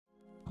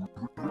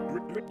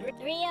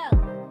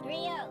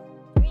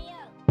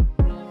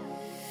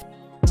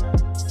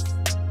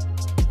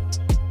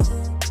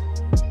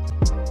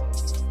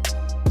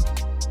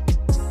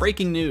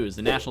Breaking news,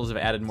 the Nationals have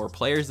added more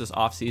players this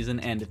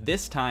offseason, and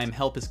this time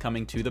help is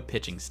coming to the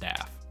pitching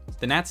staff.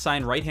 The Nats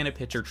signed right-handed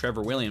pitcher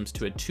Trevor Williams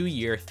to a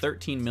 2-year,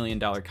 $13 million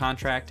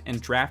contract and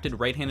drafted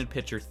right-handed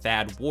pitcher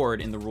Thad Ward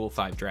in the Rule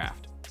 5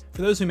 draft.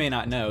 For those who may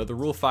not know, the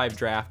Rule 5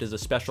 draft is a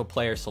special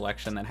player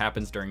selection that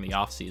happens during the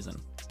offseason.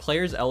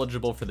 Players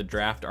eligible for the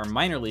draft are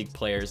minor league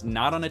players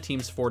not on a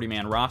team's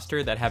 40-man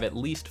roster that have at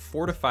least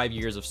 4 to 5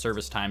 years of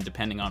service time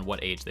depending on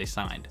what age they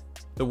signed.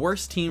 The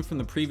worst team from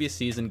the previous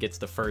season gets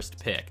the first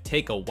pick.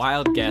 Take a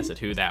wild guess at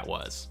who that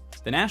was.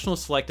 The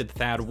Nationals selected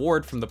Thad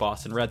Ward from the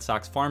Boston Red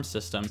Sox farm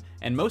system,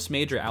 and most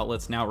major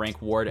outlets now rank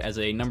Ward as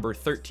a number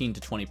 13 to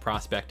 20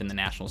 prospect in the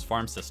Nationals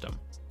farm system.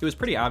 It was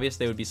pretty obvious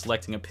they would be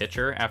selecting a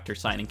pitcher after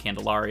signing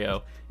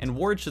Candelario, and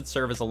Ward should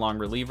serve as a long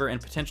reliever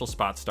and potential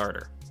spot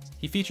starter.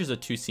 He features a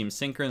two-seam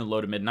sinker in the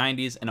low to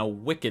mid-90s and a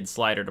wicked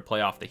slider to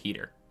play off the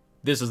heater.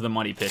 This is the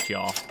money pitch,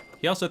 y'all.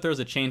 He also throws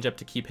a changeup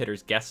to keep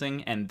hitters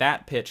guessing, and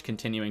that pitch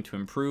continuing to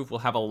improve will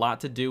have a lot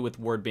to do with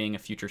Ward being a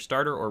future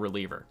starter or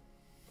reliever.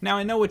 Now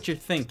I know what you're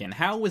thinking,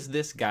 how was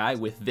this guy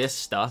with this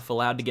stuff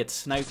allowed to get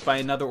sniped by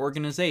another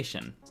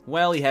organization?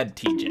 Well, he had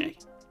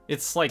TJ.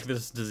 It's like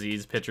this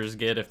disease pitchers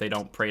get if they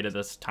don't pray to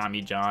this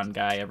Tommy John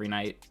guy every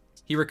night.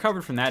 He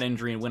recovered from that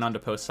injury and went on to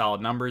post solid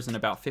numbers in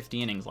about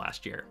 50 innings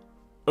last year.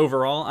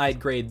 Overall, I'd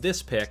grade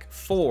this pick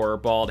 4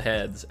 bald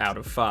heads out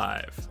of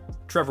 5.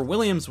 Trevor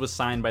Williams was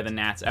signed by the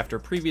Nats after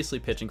previously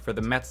pitching for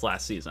the Mets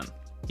last season.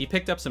 He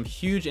picked up some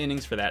huge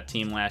innings for that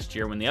team last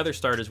year when the other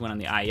starters went on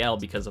the IL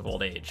because of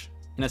old age.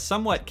 In a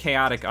somewhat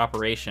chaotic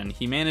operation,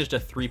 he managed a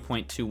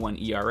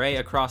 3.21 ERA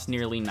across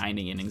nearly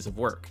 90 innings of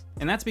work.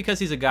 And that's because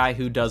he's a guy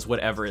who does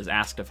whatever is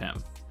asked of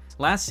him.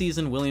 Last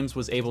season, Williams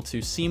was able to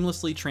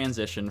seamlessly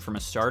transition from a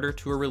starter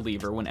to a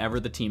reliever whenever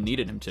the team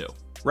needed him to.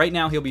 Right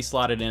now, he'll be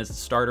slotted in as a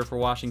starter for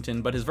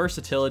Washington, but his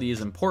versatility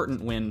is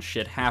important when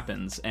shit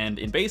happens, and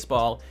in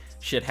baseball,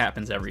 shit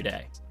happens every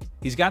day.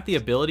 He's got the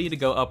ability to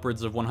go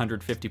upwards of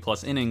 150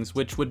 plus innings,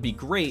 which would be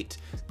great,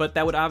 but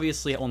that would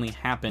obviously only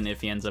happen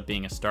if he ends up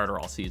being a starter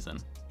all season.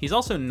 He's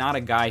also not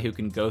a guy who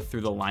can go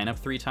through the lineup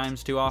 3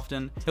 times too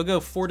often. He'll go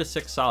 4 to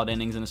 6 solid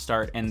innings in a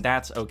start, and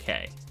that's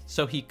okay.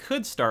 So he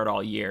could start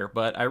all year,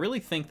 but I really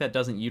think that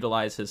doesn't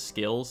utilize his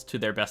skills to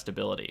their best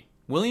ability.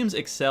 Williams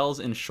excels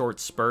in short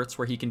spurts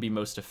where he can be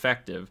most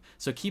effective,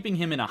 so keeping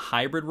him in a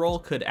hybrid role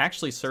could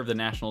actually serve the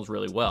Nationals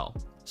really well.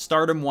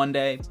 Start him one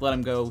day, let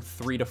him go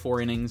 3 to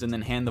 4 innings, and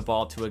then hand the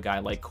ball to a guy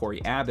like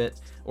Corey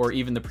Abbott, or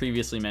even the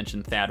previously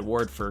mentioned Thad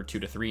Ward for 2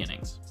 to 3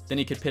 innings. Then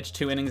he could pitch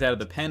 2 innings out of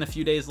the pen a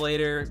few days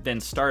later,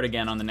 then start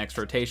again on the next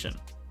rotation.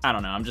 I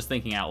don't know, I'm just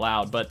thinking out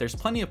loud, but there's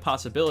plenty of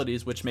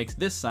possibilities, which makes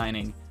this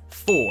signing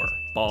 4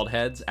 bald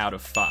heads out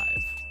of 5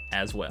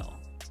 as well.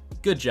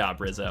 Good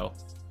job, Rizzo.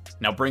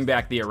 Now bring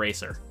back the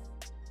eraser.